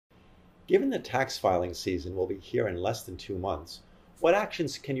Given that tax filing season will be here in less than 2 months, what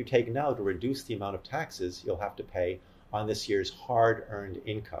actions can you take now to reduce the amount of taxes you'll have to pay on this year's hard-earned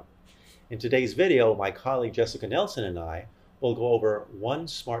income? In today's video, my colleague Jessica Nelson and I will go over one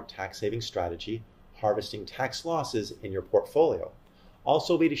smart tax-saving strategy, harvesting tax losses in your portfolio.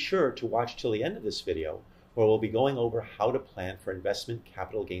 Also, be sure to watch till the end of this video, where we'll be going over how to plan for investment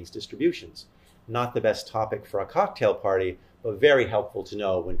capital gains distributions. Not the best topic for a cocktail party, but very helpful to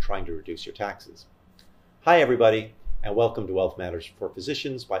know when trying to reduce your taxes. Hi everybody, and welcome to Wealth Matters for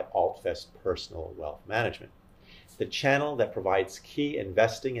Physicians by Altfest Personal Wealth Management, the channel that provides key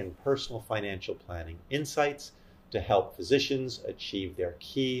investing and personal financial planning insights to help physicians achieve their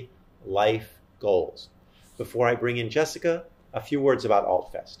key life goals. Before I bring in Jessica, a few words about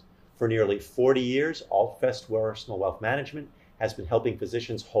Altfest. For nearly 40 years, Altfest Personal Wealth Management has been helping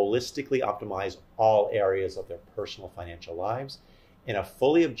physicians holistically optimize all areas of their personal financial lives in a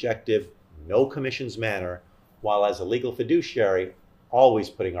fully objective, no commissions manner, while as a legal fiduciary, always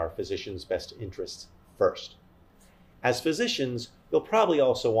putting our physicians' best interests first. As physicians, you'll probably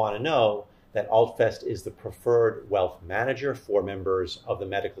also want to know that Altfest is the preferred wealth manager for members of the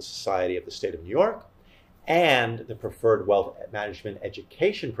Medical Society of the State of New York and the preferred wealth management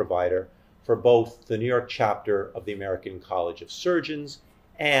education provider for both the New York chapter of the American College of Surgeons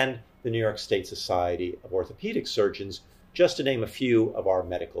and the New York State Society of Orthopedic Surgeons, just to name a few of our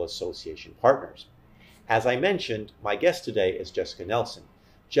medical association partners. As I mentioned, my guest today is Jessica Nelson.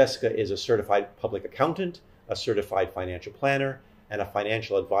 Jessica is a certified public accountant, a certified financial planner, and a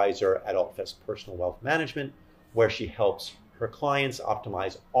financial advisor at Altfest Personal Wealth Management, where she helps her clients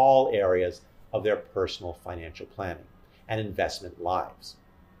optimize all areas of their personal financial planning and investment lives.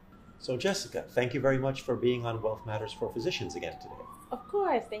 So Jessica, thank you very much for being on Wealth Matters for Physicians again today. Of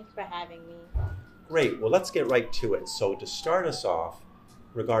course, thank you for having me. Great, well let's get right to it. So to start us off,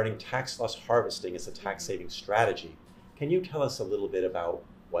 regarding tax loss harvesting as a tax saving strategy, can you tell us a little bit about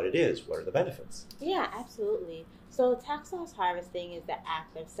what it is? What are the benefits? Yeah, absolutely. So tax loss harvesting is the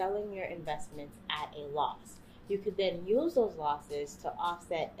act of selling your investments at a loss. You could then use those losses to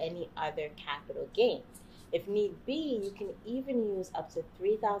offset any other capital gains. If need be, you can even use up to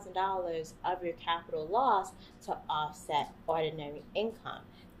 $3,000 of your capital loss to offset ordinary income.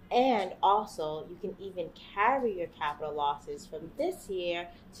 And also, you can even carry your capital losses from this year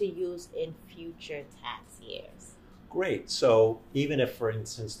to use in future tax years. Great. So even if, for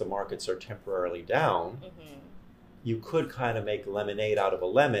instance, the markets are temporarily down, you could kind of make lemonade out of a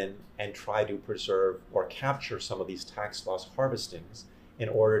lemon and try to preserve or capture some of these tax loss harvestings in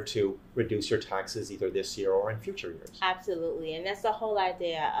order to reduce your taxes either this year or in future years. Absolutely. And that's the whole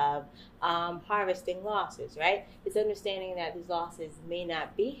idea of harvesting losses, right? It's understanding that these losses may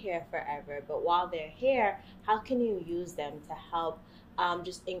not be here forever, but while they're here, how can you use them to help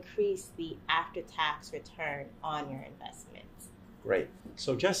just increase the after-tax return on your investments? Great.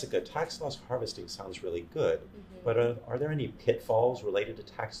 So Jessica, tax loss harvesting sounds really good, but are there any pitfalls related to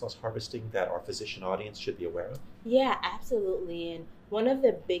tax loss harvesting that our physician audience should be aware of? Yeah, absolutely. And one of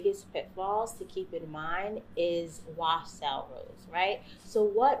the biggest pitfalls to keep in mind is wash sale rules, right? So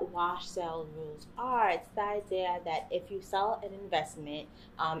what wash sale rules are, it's the idea that if you sell an investment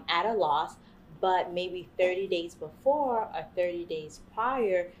at a loss, but maybe 30 days before or 30 days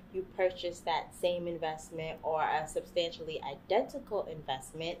prior, you purchased that same investment or a substantially identical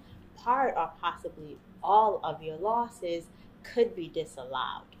investment, part or possibly all of your losses could be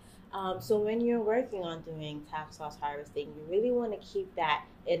disallowed. So when you're working on doing tax loss harvesting, you really want to keep that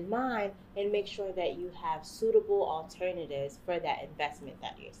in mind and make sure that you have suitable alternatives for that investment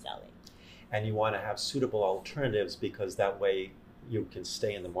that you're selling. And you want to have suitable alternatives because that way you can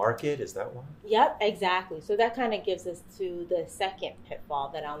stay in the market, is that one? Yep, exactly. So that kind of gives us to the second pitfall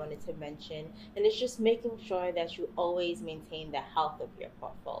that I wanted to mention, and it's just making sure that you always maintain the health of your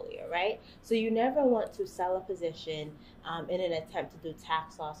portfolio, right? So you never want to sell a position in an attempt to do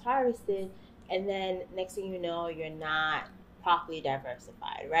tax loss harvesting, and then next thing you know, you're not properly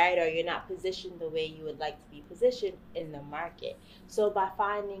diversified, right? Or you're not positioned the way you would like to be positioned in the market. So by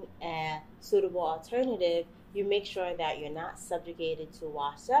finding a suitable alternative, you make sure that you're not subjugated to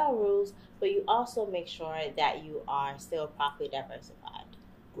wash sale rules, but you also make sure that you are still properly diversified.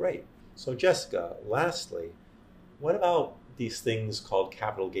 Great. So Jessica, lastly, what about these things called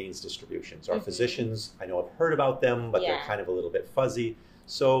capital gains distributions? Our physicians, I know, have heard about them, but they're kind of a little bit fuzzy.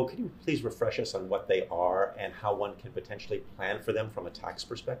 So can you please refresh us on what they are and how one can potentially plan for them from a tax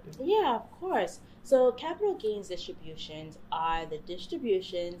perspective? Yeah, of course. So capital gains distributions are the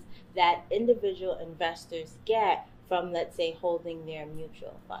distributions that individual investors get from, let's say, holding their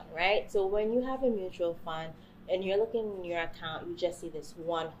mutual fund, right? So when you have a mutual fund, and you're looking in your account, you just see this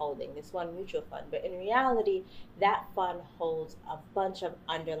one holding, this one mutual fund. But in reality, that fund holds a bunch of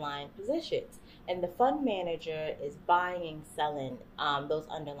underlying positions. And the fund manager is buying and selling those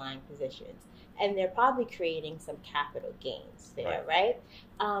underlying positions. And they're probably creating some capital gains there, right?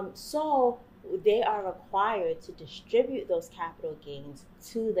 So they are required to distribute those capital gains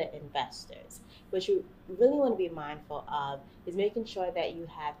to the investors. What you really want to be mindful of is making sure that you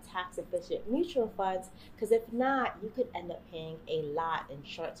have tax-efficient mutual funds, because if not, you could end up paying a lot in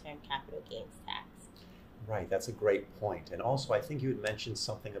short-term capital gains tax. Right, that's a great point. And also, I think you had mentioned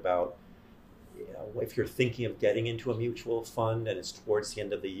something about if you're thinking of getting into a mutual fund and it's towards the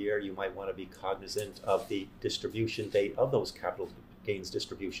end of the year, you might want to be cognizant of the distribution date of those capital gains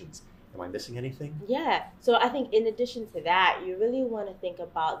distributions. Am I missing anything? Yeah. So I think in addition to that, you really want to think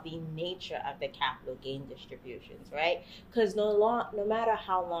about the nature of the capital gain distributions, right? Because no matter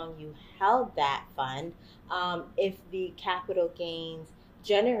how long you held that fund, if the capital gains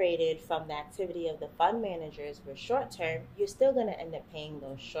generated from the activity of the fund managers were short-term, you're still going to end up paying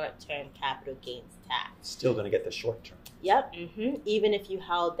those short-term capital gains tax. Still going to get the short-term. Yep. Even if you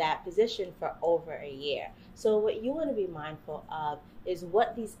held that position for over a year. So what you want to be mindful of is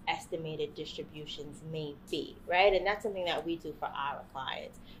what these estimated distributions may be, right? And that's something that we do for our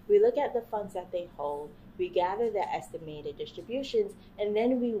clients. We look at the funds that they hold, we gather the estimated distributions, and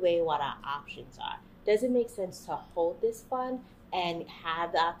then we weigh what our options are. Does it make sense to hold this fund and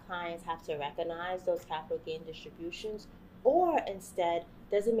have our clients have to recognize those capital gain distributions? Or instead,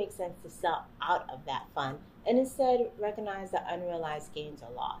 does it make sense to sell out of that fund and instead recognize the unrealized gains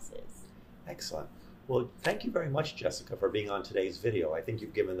or losses? Excellent. Well, thank you very much, Jessica, for being on today's video. I think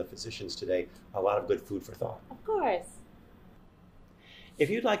you've given the physicians today a lot of good food for thought. Of course. If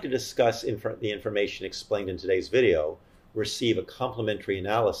you'd like to discuss the information explained in today's video, receive a complimentary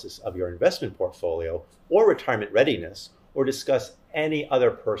analysis of your investment portfolio or retirement readiness, or discuss any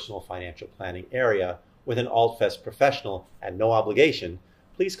other personal financial planning area with an Altfest professional at no obligation,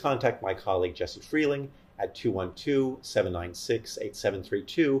 please contact my colleague Jesse Freeling at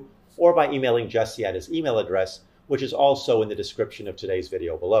 212-796-8732 or by emailing Jesse at his email address, which is also in the description of today's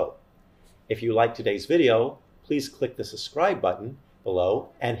video below. If you like today's video, please click the subscribe button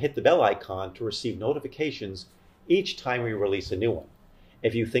below and hit the bell icon to receive notifications each time we release a new one.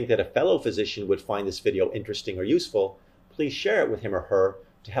 If you think that a fellow physician would find this video interesting or useful, please share it with him or her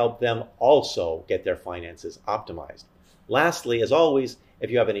to help them also get their finances optimized. Lastly, as always,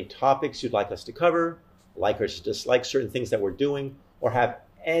 if you have any topics you'd like us to cover, like or dislike certain things that we're doing, or have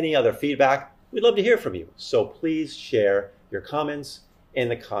any other feedback, we'd love to hear from you. So please share your comments in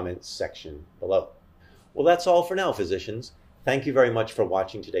the comments section below. Well, that's all for now, physicians. Thank you very much for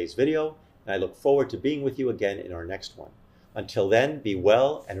watching today's video, and I look forward to being with you again in our next one. Until then, be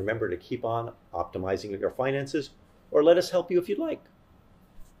well, and remember to keep on optimizing your finances, or let us help you if you'd like.